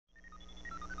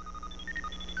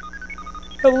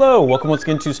Hello, welcome once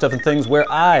again to Stuff and Things, where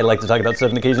I like to talk about stuff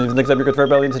and occasionally even things I'm your good friend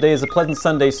Belly, and today is a pleasant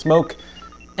Sunday smoke.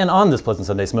 And on this pleasant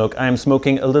Sunday smoke, I am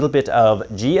smoking a little bit of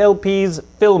GLP's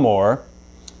Fillmore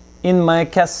in my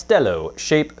Castello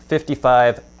Shape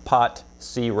 55 Pot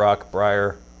Sea Rock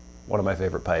Briar, one of my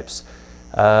favorite pipes.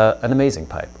 An amazing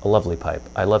pipe, a lovely pipe.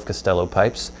 I love Castello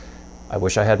pipes. I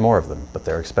wish I had more of them, but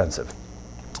they're expensive.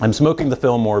 I'm smoking the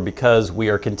Fillmore because we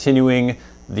are continuing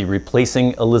the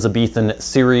Replacing Elizabethan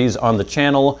series on the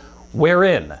channel,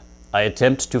 wherein I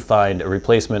attempt to find a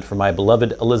replacement for my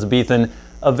beloved Elizabethan,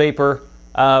 a vapor.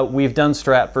 We've done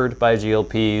Stratford by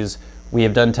GLPs. We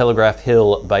have done Telegraph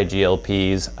Hill by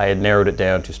GLPs. I had narrowed it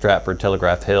down to Stratford,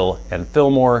 Telegraph Hill, and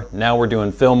Fillmore. Now we're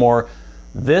doing Fillmore.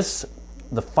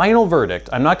 The final verdict,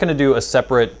 I'm not gonna do a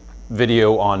separate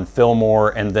video on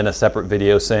Fillmore and then a separate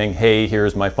video saying, hey,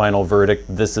 here's my final verdict.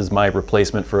 This is my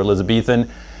replacement for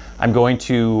Elizabethan. I'm going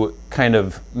to kind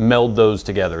of meld those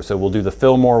together. So we'll do the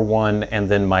Fillmore one and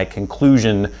then my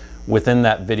conclusion within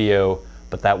that video,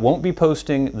 but that won't be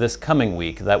posting this coming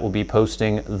week. That will be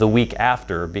posting the week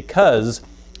after, because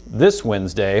this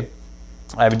Wednesday,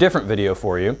 I have a different video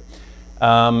for you.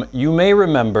 You may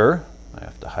remember, I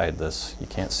have to hide this, you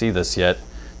can't see this yet.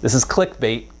 This is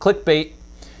CLICKBAIT. CLICKBAIT.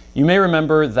 You may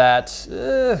remember that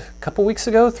a couple weeks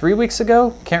ago, 3 weeks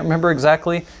ago, can't remember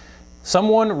exactly,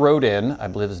 someone wrote in, I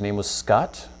believe his name was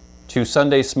Scott, to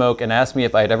Sunday Smoke and asked me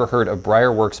if I had ever heard of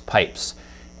BriarWorks pipes.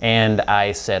 And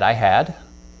I said I had,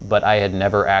 but I had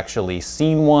never actually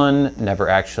seen one, never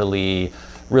actually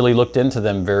really looked into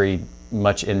them very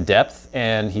much in depth.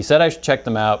 And he said I should check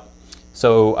them out.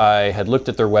 So I had looked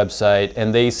at their website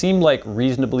and they seemed like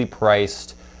reasonably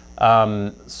priced,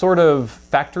 sort of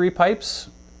factory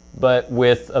pipes, but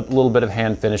with a little bit of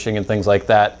hand finishing and things like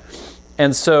that.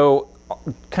 And so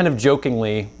kind of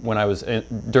jokingly, when I was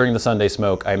during the Sunday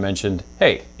Smoke, I mentioned,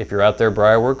 hey, if you're out there,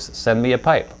 BriarWorks, send me a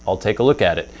pipe. I'll take a look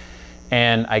at it.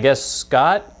 And I guess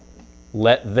Scott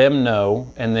let them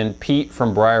know, and then Pete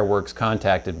from BriarWorks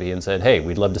contacted me and said, hey,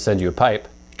 we'd love to send you a pipe.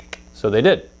 So they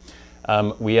did.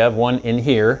 We have one in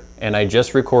here, and I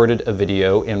just recorded a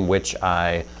video in which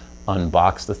I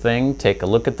unbox the thing, take a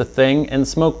look at the thing, and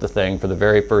smoke the thing for the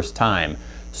very first time.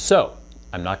 So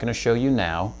I'm not going to show you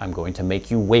now. I'm going to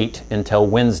make you wait until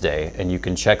Wednesday, and you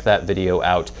can check that video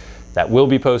out. That will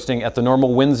be posting at the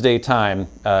normal Wednesday time.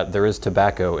 There is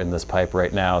tobacco in this pipe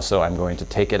right now, so I'm going to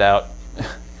take it out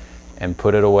and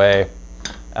put it away.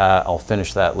 I'll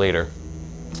finish that later.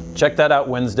 Check that out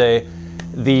Wednesday.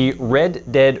 The Red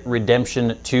Dead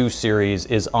Redemption 2 series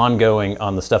is ongoing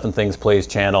on the Stuff and Things Plays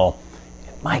channel.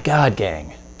 My God,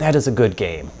 gang, that is a good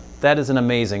game. That is an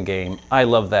amazing game. I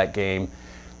love that game.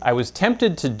 I was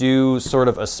tempted to do sort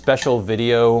of a special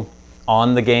video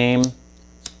on the game.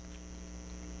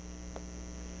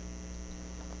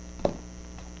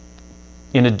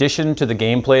 In addition to the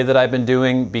gameplay that I've been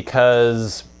doing,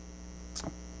 because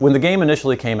when the game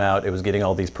initially came out, it was getting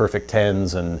all these perfect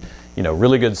 10s and, you know,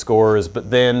 really good scores,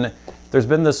 but then there's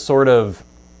been this sort of,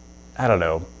 I don't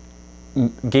know,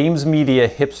 games media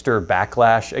hipster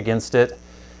backlash against it.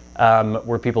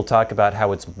 Where people talk about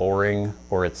how it's boring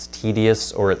or it's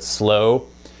tedious or it's slow.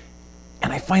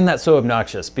 And I find that so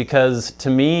obnoxious, because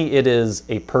to me it is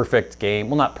a perfect game.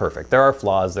 Well, not perfect. There are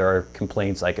flaws, there are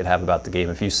complaints I could have about the game.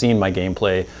 If you've seen my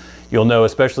gameplay, you'll know,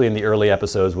 especially in the early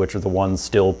episodes, which are the ones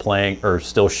still playing or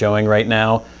still showing right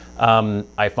now,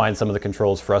 I find some of the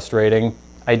controls frustrating.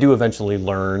 I do eventually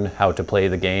learn how to play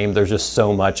the game. There's just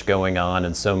so much going on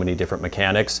and so many different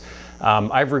mechanics.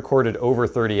 I've recorded over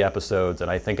 30 episodes,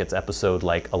 and I think it's episode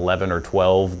like 11 or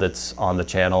 12 that's on the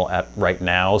channel right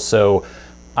now. So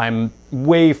I'm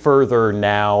way further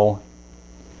now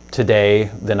today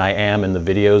than I am in the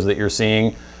videos that you're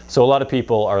seeing. So a lot of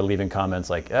people are leaving comments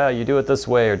like, oh, you do it this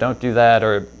way or don't do that,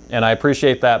 and I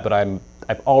appreciate that, but I've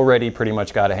already pretty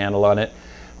much got a handle on it.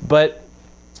 But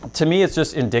to me, it's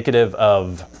just indicative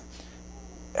of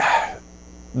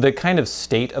the kind of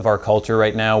state of our culture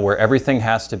right now, where everything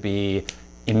has to be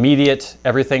immediate,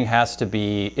 everything has to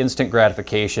be instant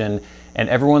gratification, and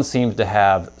everyone seems to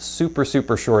have super,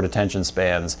 super short attention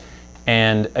spans.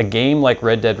 And a game like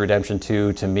Red Dead Redemption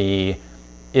 2, to me,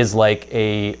 is like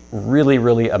a really,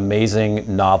 really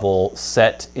amazing novel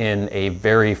set in a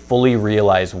very fully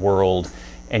realized world,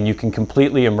 and you can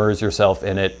completely immerse yourself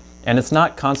in it. And it's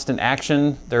not constant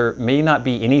action. There may not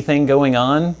be anything going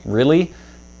on, really,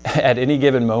 at any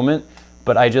given moment,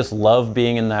 but I just love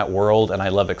being in that world and I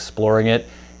love exploring it.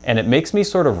 And it makes me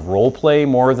sort of role play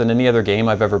more than any other game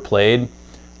I've ever played.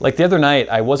 Like the other night,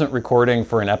 I wasn't recording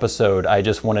for an episode. I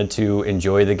just wanted to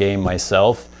enjoy the game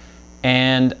myself.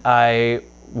 And I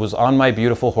was on my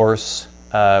beautiful horse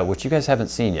which you guys haven't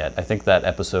seen yet. I think that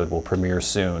episode will premiere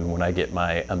soon when I get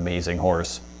my amazing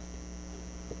horse.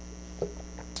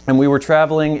 And we were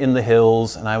traveling in the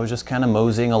hills, and I was just kind of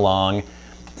moseying along,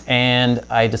 and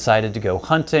I decided to go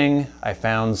hunting. I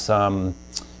found some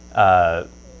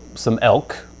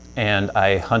elk, and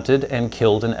I hunted and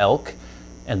killed an elk,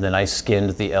 and then I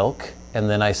skinned the elk, and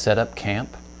then I set up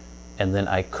camp, and then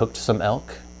I cooked some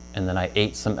elk, and then I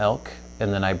ate some elk,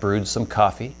 and then I brewed some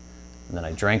coffee, and then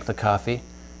I drank the coffee,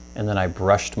 and then I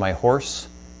brushed my horse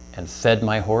and fed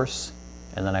my horse,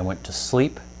 and then I went to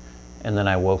sleep, and then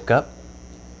I woke up,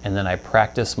 and then I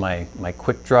practiced my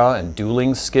quick draw and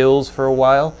dueling skills for a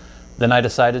while. Then I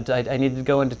decided I needed to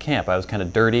go into camp. I was kind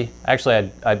of dirty.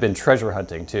 Actually, I'd been treasure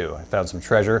hunting too. I found some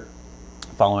treasure,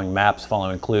 following maps,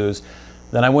 following clues.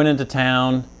 Then I went into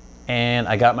town, and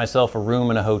I got myself a room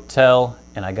in a hotel,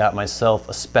 and I got myself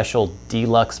a special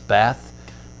deluxe bath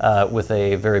with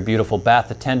a very beautiful bath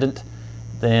attendant.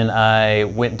 Then I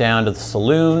went down to the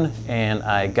saloon, and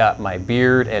I got my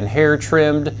beard and hair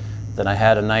trimmed. Then I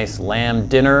had a nice lamb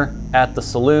dinner at the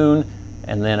saloon,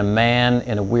 and then a man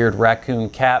in a weird raccoon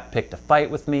cap picked a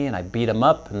fight with me, and I beat him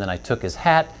up, and then I took his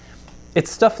hat. It's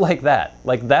stuff like that.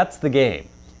 Like, that's the game.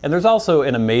 And there's also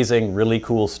an amazing, really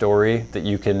cool story that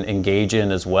you can engage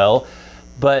in as well.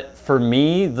 But for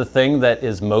me, the thing that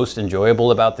is most enjoyable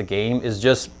about the game is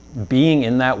just being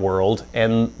in that world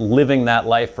and living that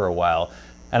life for a while.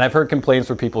 And I've heard complaints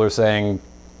where people are saying,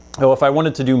 oh, if I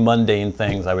wanted to do mundane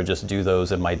things, I would just do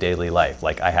those in my daily life.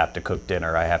 Like, I have to cook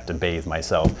dinner, I have to bathe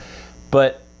myself.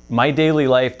 But my daily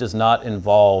life does not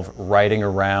involve riding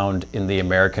around in the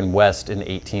American West in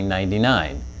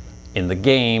 1899. In the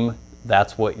game,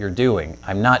 that's what you're doing.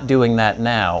 I'm not doing that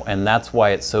now, and that's why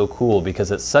it's so cool,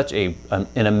 because it's such an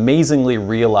amazingly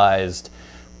realized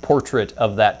portrait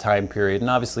of that time period. And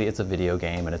obviously it's a video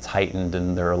game and it's heightened,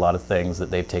 and there are a lot of things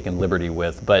that they've taken liberty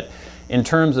with. But in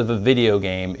terms of a video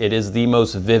game, it is the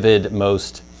most vivid,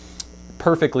 most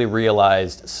perfectly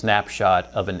realized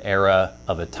snapshot of an era,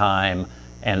 of a time,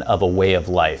 and of a way of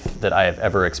life that I have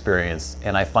ever experienced.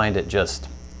 And I find it just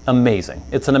amazing.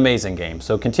 It's an amazing game.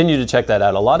 So continue to check that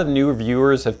out. A lot of new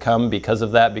viewers have come because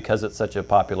of that, because it's such a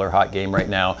popular hot game right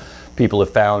now. People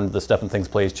have found the Stuff and Things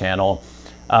Plays channel,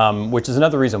 which is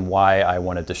another reason why I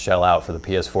wanted to shell out for the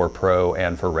PS4 Pro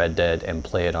and for Red Dead and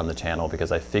play it on the channel,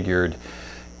 because I figured,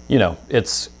 you know,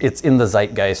 it's in the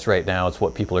zeitgeist right now. It's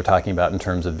what people are talking about in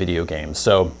terms of video games.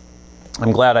 So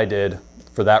I'm glad I did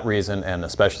for that reason, and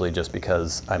especially just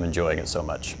because I'm enjoying it so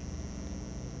much.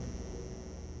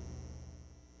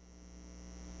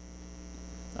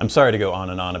 I'm sorry to go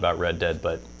on and on about Red Dead,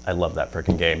 but I love that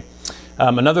freaking game.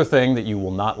 Another thing that you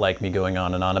will not like me going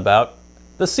on and on about,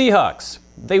 the Seahawks.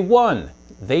 They won.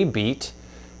 They beat,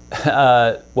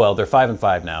 well, they're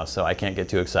 5-5 now, so I can't get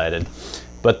too excited.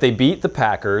 But they beat the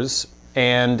Packers,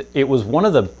 and it was one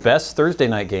of the best Thursday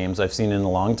night games I've seen in a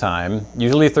long time.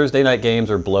 Usually Thursday night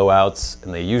games are blowouts,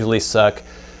 and they usually suck.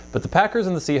 But the Packers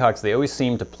and the Seahawks, they always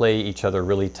seem to play each other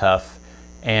really tough,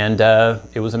 and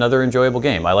it was another enjoyable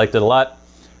game. I liked it a lot.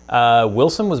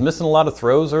 Wilson was missing a lot of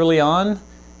throws early on,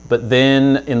 but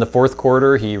then in the fourth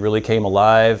quarter, he really came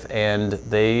alive, and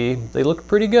they looked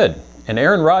pretty good. And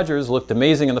Aaron Rodgers looked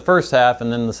amazing in the first half,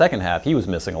 and then in the second half, he was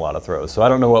missing a lot of throws. So I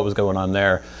don't know what was going on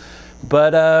there.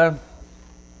 But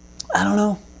I don't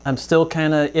know. I'm still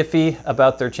kind of iffy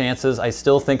about their chances. I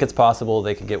still think it's possible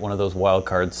they could get one of those wild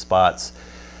card spots.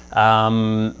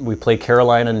 We play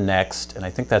Carolina next, and I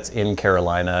think that's in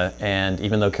Carolina. And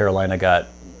even though Carolina got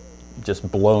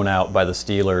just blown out by the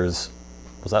Steelers,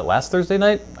 was that last Thursday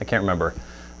night? I can't remember.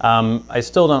 I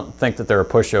still don't think that they're a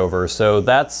pushover, so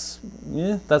that's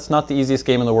not the easiest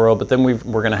game in the world. But then we're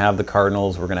going to have the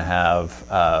Cardinals, we're going to have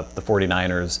the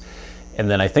 49ers, and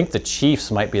then I think the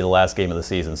Chiefs might be the last game of the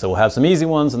season. So we'll have some easy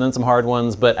ones and then some hard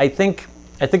ones. But I think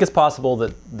it's possible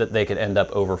that they could end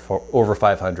up over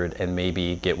 500 and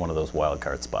maybe get one of those wild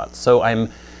card spots. So I'm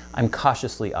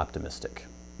cautiously optimistic.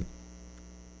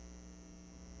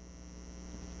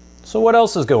 So what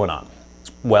else is going on?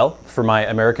 Well, for my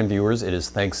American viewers, it is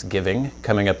Thanksgiving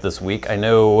coming up this week. I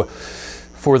know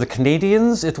for the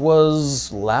Canadians, it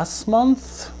was last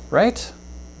month, right?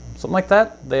 Something like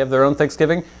that. They have their own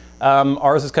Thanksgiving.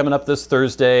 Ours is coming up this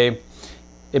Thursday.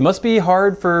 It must be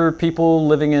hard for people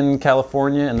living in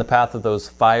California in the path of those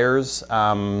fires.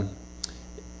 The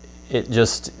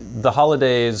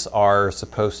holidays are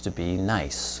supposed to be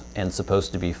nice and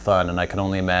supposed to be fun, and I can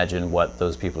only imagine what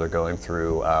those people are going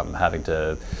through, having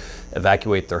to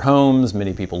evacuate their homes,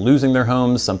 many people losing their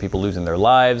homes, some people losing their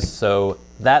lives, so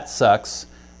that sucks.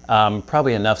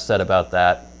 Probably enough said about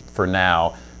that for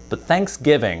now. But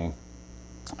Thanksgiving,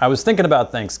 I was thinking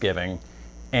about Thanksgiving,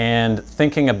 and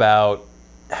thinking about,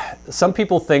 some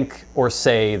people think or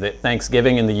say that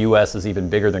Thanksgiving in the US is even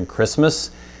bigger than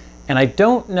Christmas. And I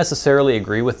don't necessarily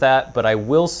agree with that, but I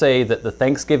will say that the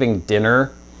Thanksgiving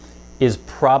dinner is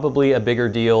probably a bigger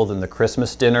deal than the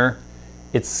Christmas dinner.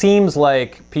 It seems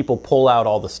like people pull out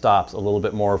all the stops a little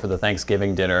bit more for the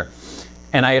Thanksgiving dinner.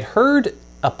 And I had heard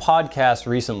a podcast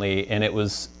recently, and it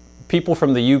was people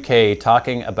from the UK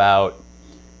talking about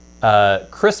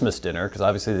Christmas dinner, because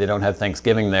obviously they don't have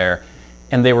Thanksgiving there.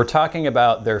 And they were talking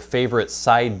about their favorite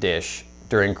side dish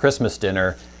during Christmas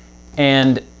dinner.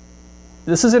 And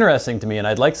this is interesting to me, and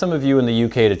I'd like some of you in the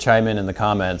UK to chime in the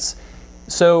comments.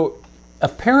 So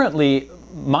apparently,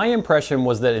 my impression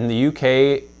was that in the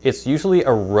UK, it's usually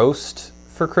a roast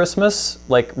for Christmas,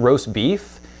 like roast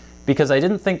beef, because I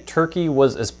didn't think turkey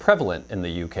was as prevalent in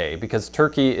the UK, because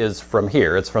turkey is from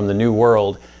here, it's from the New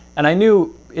World, and I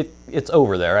knew it's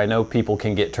over there. I know people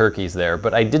can get turkeys there,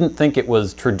 but I didn't think it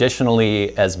was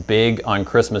traditionally as big on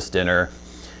Christmas dinner.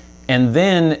 And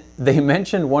then they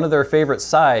mentioned one of their favorite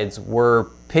sides were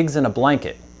pigs in a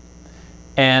blanket.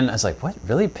 And I was like, what,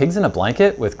 really? Pigs in a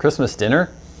blanket with Christmas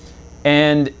dinner?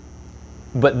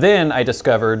 But then I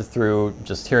discovered through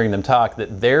just hearing them talk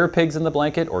that their pigs in the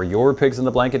blanket, or your pigs in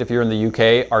the blanket if you're in the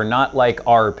UK, are not like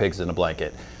our pigs in a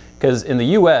blanket. Because in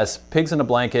the US, pigs in a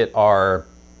blanket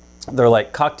they're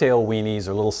like cocktail weenies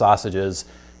or little sausages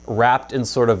wrapped in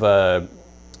sort of a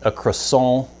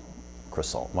croissant,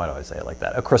 why do I say it like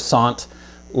that? A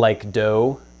croissant-like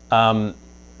dough.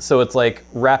 So it's like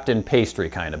wrapped in pastry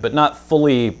kind of, but not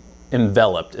fully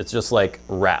enveloped. It's just like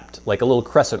wrapped, like a little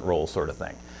crescent roll sort of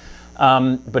thing.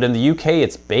 But in the UK,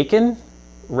 it's bacon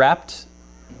wrapped,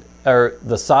 or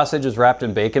the sausage is wrapped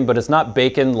in bacon, but it's not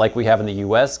bacon like we have in the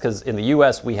US, because in the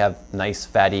US we have nice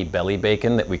fatty belly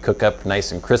bacon that we cook up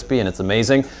nice and crispy, and it's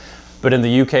amazing. But in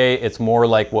the UK, it's more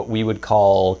like what we would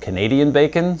call Canadian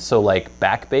bacon, so like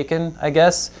back bacon, I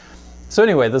guess. So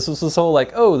anyway, this was this whole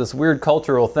like, oh, this weird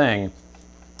cultural thing.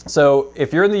 So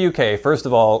if you're in the UK, first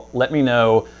of all, let me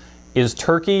know, is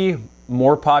turkey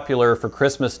more popular for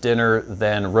Christmas dinner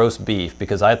than roast beef?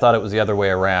 Because I thought it was the other way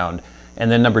around. And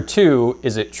then number two,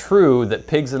 is it true that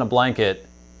pigs in a blanket,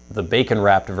 the bacon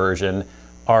wrapped version,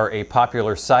 are a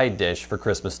popular side dish for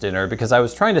Christmas dinner? Because I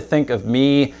was trying to think of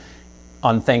me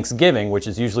on Thanksgiving, which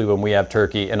is usually when we have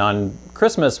turkey, and on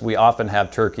Christmas we often have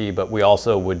turkey, but we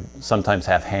also would sometimes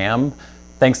have ham.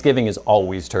 Thanksgiving is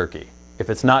always turkey.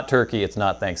 If it's not turkey, it's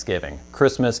not Thanksgiving.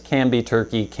 Christmas can be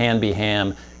turkey, can be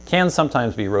ham, can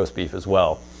sometimes be roast beef as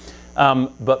well.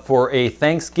 But for a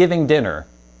Thanksgiving dinner,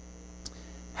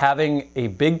 having a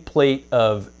big plate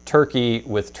of turkey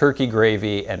with turkey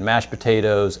gravy and mashed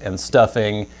potatoes and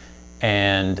stuffing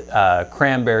and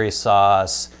cranberry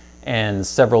sauce and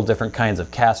several different kinds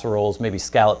of casseroles, maybe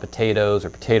scalloped potatoes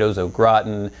or potatoes au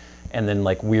gratin, and then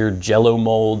like weird jello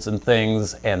molds and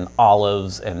things, and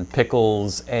olives and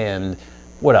pickles, and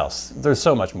what else? There's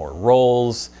so much more.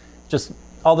 Rolls, just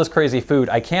all this crazy food.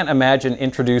 I can't imagine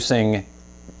introducing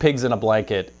pigs in a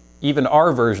blanket, even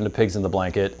our version of pigs in the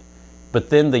blanket, but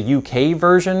then the UK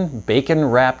version, bacon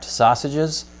wrapped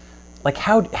sausages. Like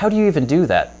how do you even do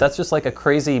that? That's just like a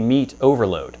crazy meat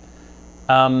overload.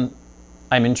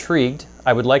 I'm intrigued.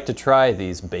 I would like to try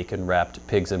these bacon wrapped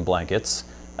pigs in blankets.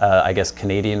 I guess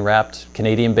Canadian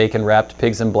bacon wrapped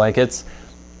pigs in blankets.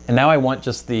 And now I want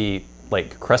just the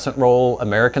like crescent roll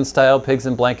American style pigs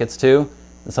in blankets too.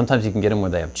 And sometimes you can get them where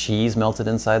they have cheese melted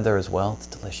inside there as well. It's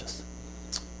delicious.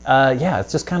 Yeah,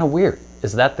 it's just kind of weird.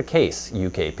 Is that the case,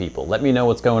 UK people? Let me know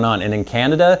what's going on. And in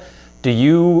Canada, do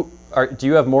you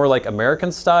have more like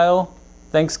American style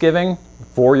Thanksgiving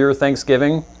for your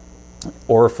Thanksgiving?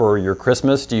 Or for your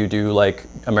Christmas, do you do like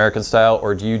American style,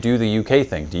 or do you do the UK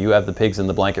thing? Do you have the pigs in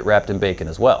the blanket wrapped in bacon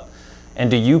as well? And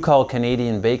do you call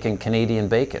Canadian bacon,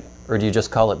 or do you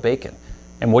just call it bacon?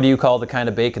 And what do you call the kind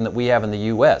of bacon that we have in the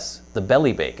US? The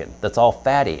belly bacon, that's all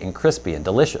fatty and crispy and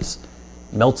delicious.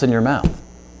 Melts in your mouth.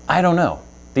 I don't know.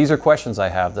 These are questions I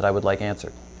have that I would like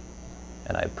answered.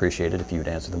 And I'd appreciate it if you would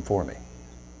answer them for me.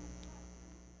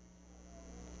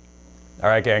 All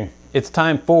right, gang. It's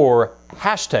time for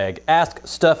hashtag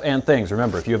 #AskStuffandThings.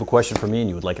 Remember, if you have a question for me and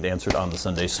you would like it answered on the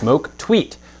Sunday Smoke,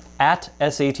 tweet at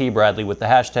 @SATBradley with the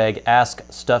hashtag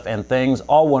 #AskStuffandThings,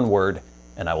 all one word,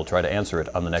 and I will try to answer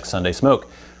it on the next Sunday Smoke.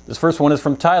 This first one is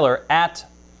from Tyler at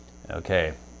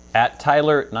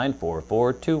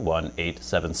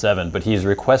Tyler944218877, but he's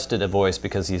requested a voice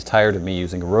because he's tired of me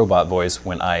using a robot voice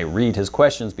when I read his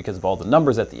questions because of all the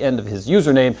numbers at the end of his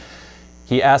username.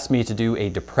 He asked me to do a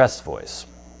depressed voice,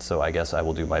 so I guess I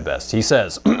will do my best. He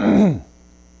says, have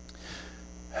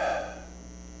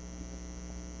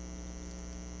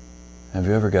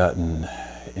you ever gotten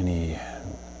any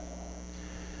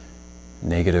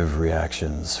Negative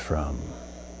reactions from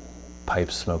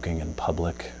pipe smoking in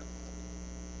public.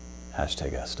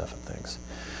 Hashtag askstuffandthings.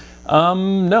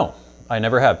 No, I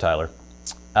never have, Tyler.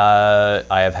 I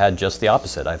have had just the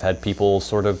opposite. I've had people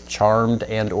sort of charmed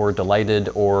and or delighted,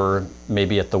 or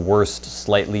maybe at the worst,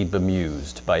 slightly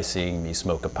bemused by seeing me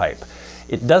smoke a pipe.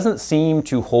 It doesn't seem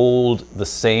to hold the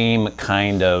same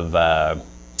kind of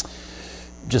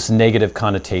just negative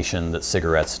connotation that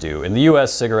cigarettes do. In the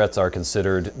US, cigarettes are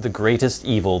considered the greatest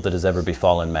evil that has ever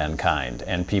befallen mankind,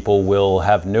 and people will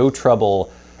have no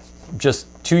trouble just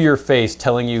to your face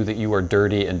telling you that you are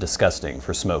dirty and disgusting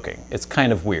for smoking. It's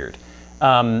kind of weird.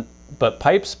 But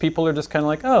pipes, people are just kind of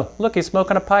like, oh, look, he's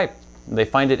smoking a pipe. They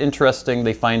find it interesting.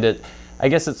 They find it, I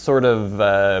guess it's sort of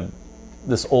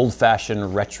this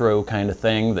old-fashioned retro kind of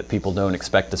thing that people don't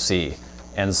expect to see.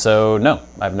 And so, no,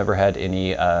 I've never had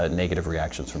any negative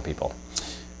reactions from people.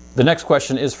 The next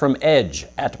question is from Edge,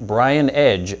 at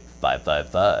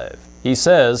BrianEdge555. He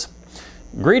says,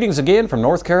 greetings again from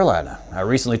North Carolina. I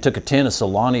recently took a tin of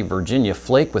Solani Virginia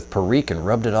flake with Perique and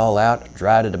rubbed it all out,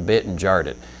 dried it a bit and jarred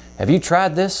it. Have you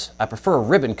tried this? I prefer a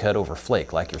ribbon cut over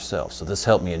flake like yourself, so this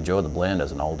helped me enjoy the blend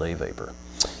as an all-day vapor.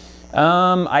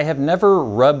 I have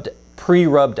never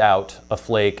pre-rubbed out a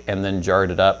flake and then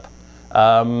jarred it up.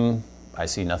 I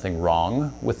see nothing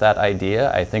wrong with that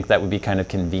idea. I think that would be kind of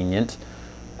convenient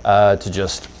to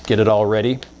just get it all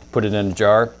ready, put it in a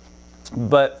jar.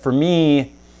 But for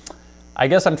me, I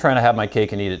guess I'm trying to have my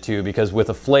cake and eat it too, because with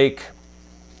a flake,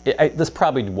 this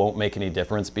probably won't make any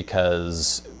difference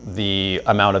because the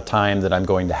amount of time that I'm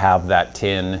going to have that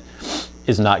tin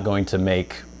is not going to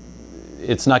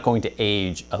it's not going to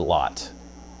age a lot.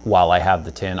 While I have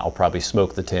the tin, I'll probably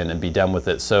smoke the tin and be done with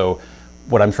it. So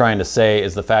what I'm trying to say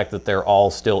is the fact that they're all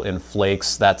still in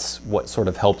flakes, that's what sort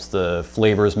of helps the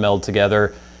flavors meld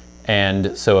together.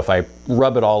 And so if I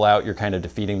rub it all out, you're kind of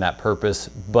defeating that purpose.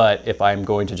 But if I'm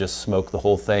going to just smoke the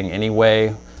whole thing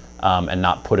anyway, and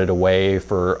not put it away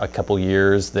for a couple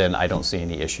years, then I don't see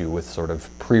any issue with sort of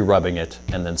pre-rubbing it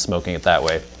and then smoking it that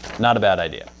way. Not a bad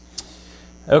idea.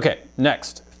 Okay,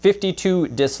 next, 52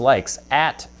 dislikes,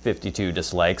 at 52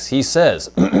 dislikes. He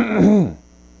says, hey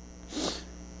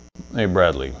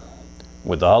Bradley,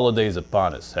 with the holidays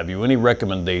upon us, have you any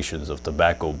recommendations of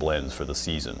tobacco blends for the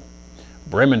season?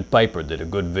 Bremen Piper did a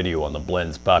good video on the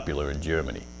blends popular in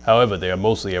Germany. However, they are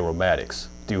mostly aromatics.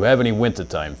 Do you have any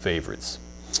wintertime favorites?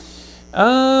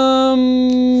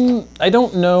 I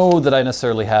don't know that I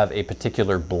necessarily have a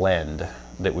particular blend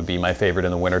that would be my favorite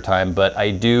in the wintertime, but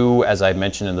I do, as I've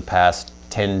mentioned in the past,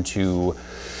 tend to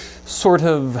sort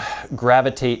of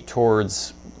gravitate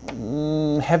towards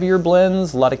heavier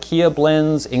blends, a lot of Kia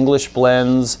blends, English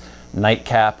blends.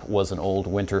 Nightcap was an old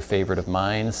winter favorite of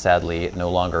mine, sadly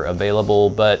no longer available,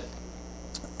 but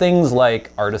things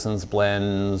like Artisan's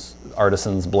Blend,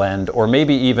 or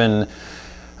maybe even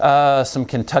some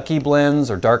Kentucky blends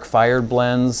or dark fired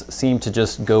blends seem to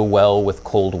just go well with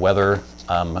cold weather,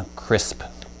 crisp,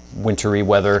 wintry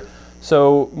weather.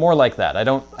 So more like that. I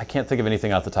can't think of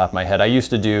anything off the top of my head. I used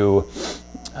to do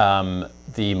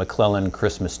the McClellan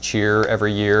Christmas Cheer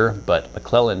every year, but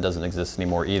McClellan doesn't exist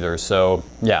anymore either. So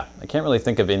yeah, I can't really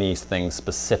think of anything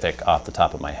specific off the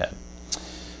top of my head.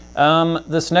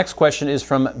 This next question is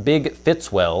from Big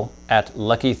Fitzwell at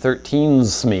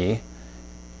Lucky13sme.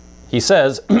 He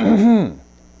says, I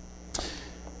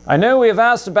know we have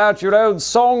asked about your old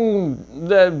song,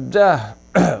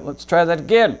 let's try that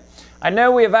again. I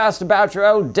know we have asked about your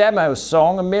old demo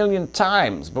song 1,000,000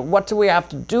 times, but what do we have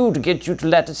to do to get you to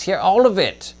let us hear all of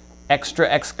it? Extra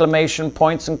exclamation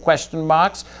points and question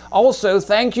marks. Also,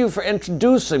 thank you for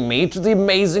introducing me to the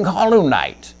amazing Hollow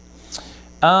Knight.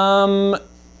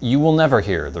 You will never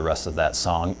hear the rest of that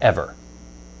song, ever.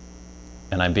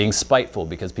 And I'm being spiteful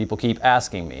because people keep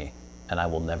asking me, and I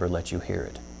will never let you hear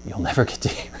it. You'll never get to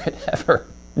hear it, ever,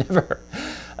 never.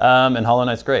 And Hollow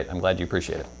Knight's great. I'm glad you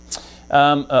appreciate it.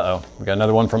 Uh-oh, we got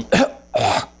another one from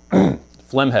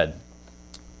Flemhead.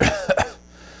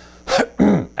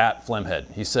 At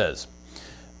Flemhead. He says,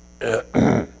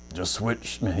 just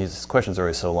switch, man, his questions are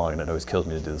always so long and it always kills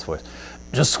me to do this voice.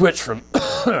 Just switch from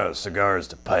cigars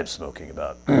to pipe smoking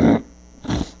about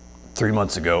 3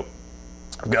 months ago.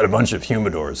 I've got a bunch of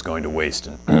humidors going to waste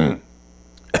and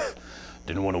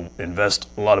didn't want to invest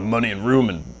a lot of money and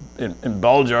room in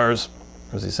ball jars.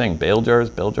 What was he saying? Bale jars,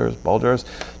 bell jars, ball jars?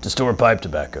 To store pipe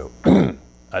tobacco.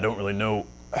 I don't really know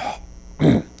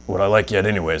what I like yet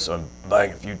anyway, so I'm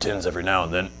buying a few tins every now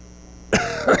and then.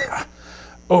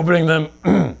 Opening them,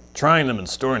 trying them, and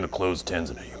storing the closed tins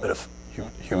in a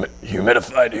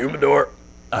humidified humidor.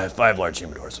 I have 5 large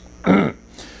humidors.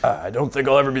 I don't think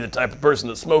I'll ever be the type of person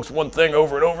that smokes one thing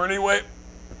over and over anyway.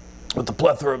 with the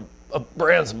plethora of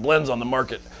brands and blends on the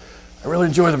market. I really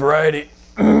enjoy the variety.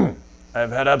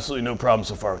 I've had absolutely no problem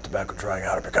so far with tobacco drying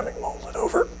out or becoming molded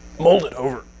over. Molded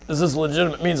over. This is a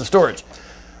legitimate means of storage.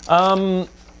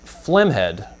 Phlegm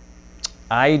head.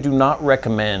 I do not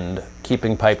recommend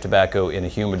keeping pipe tobacco in a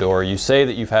humidor. You say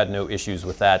that you've had no issues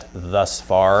with that thus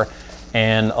far,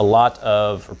 and a lot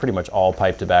of, or pretty much all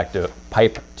pipe tobaccos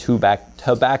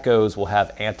will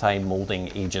have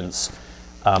anti-molding agents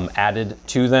added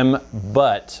to them,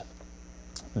 but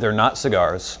they're not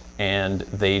cigars, and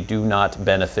they do not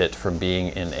benefit from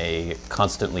being in a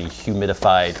constantly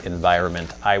humidified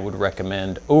environment. I would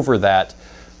recommend over that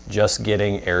just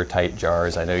getting airtight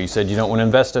jars. I know you said you don't want to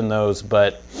invest in those,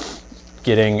 but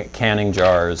getting canning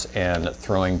jars and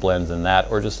throwing blends in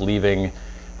that, or just leaving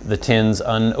the tins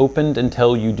unopened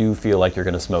until you do feel like you're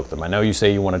going to smoke them. I know you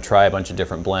say you want to try a bunch of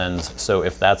different blends, so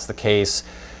if that's the case,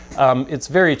 it's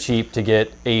very cheap to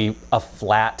get a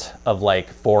flat of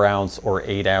like 4-ounce or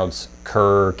 8-ounce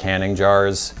Kerr canning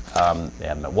jars. They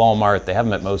have them at Walmart, they have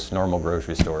them at most normal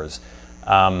grocery stores.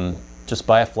 Just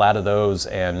buy a flat of those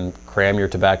and cram your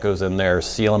tobaccos in there,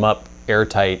 seal them up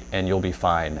airtight, and you'll be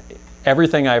fine.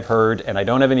 Everything I've heard, and I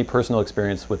don't have any personal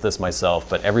experience with this myself,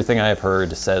 but everything I've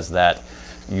heard says that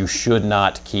you should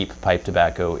not keep pipe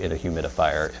tobacco in a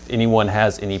humidifier. If anyone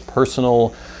has any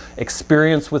personal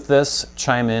experience with this,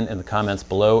 chime in the comments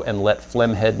below and let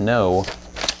Phlegmhead know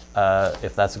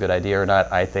if that's a good idea or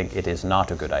not. I think it is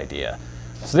not a good idea.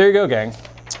 So there you go, gang.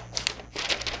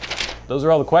 Those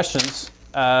are all the questions.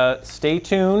 Stay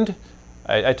tuned.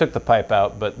 I took the pipe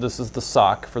out, but this is the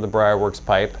sock for the BriarWorks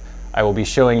pipe. I will be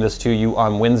showing this to you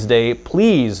on Wednesday.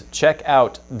 Please check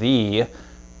out the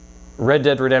Red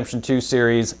Dead Redemption 2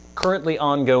 series, currently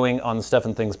ongoing on the Stuff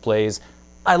and Things Plays.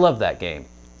 I love that game.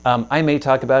 I may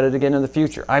talk about it again in the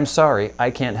future. I'm sorry,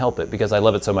 I can't help it because I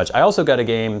love it so much. I also got a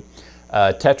game,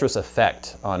 Tetris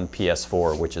Effect on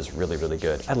PS4, which is really, really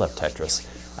good. I love Tetris.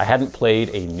 I hadn't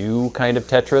played a new kind of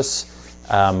Tetris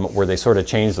where they sort of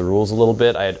changed the rules a little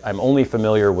bit. I'm only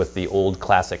familiar with the old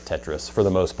classic Tetris for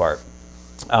the most part.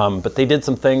 But they did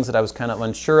some things that I was kind of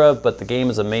unsure of, but the game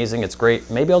is amazing. It's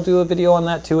great. Maybe I'll do a video on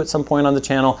that too at some point on the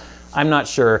channel. I'm not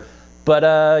sure. But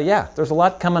yeah, there's a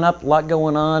lot coming up, a lot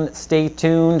going on. Stay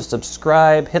tuned,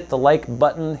 subscribe, hit the like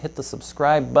button, hit the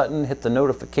subscribe button, hit the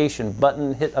notification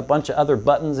button, hit a bunch of other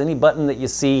buttons. Any button that you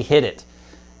see, hit it.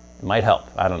 It might help.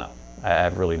 I don't know. I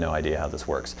have really no idea how this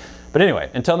works. But anyway,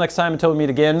 until next time, until we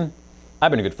meet again, I've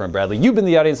been a good friend, Bradley. You've been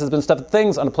the audience. This has been Stuff and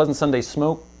Things on a pleasant Sunday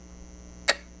smoke.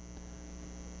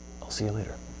 I'll see you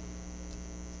later.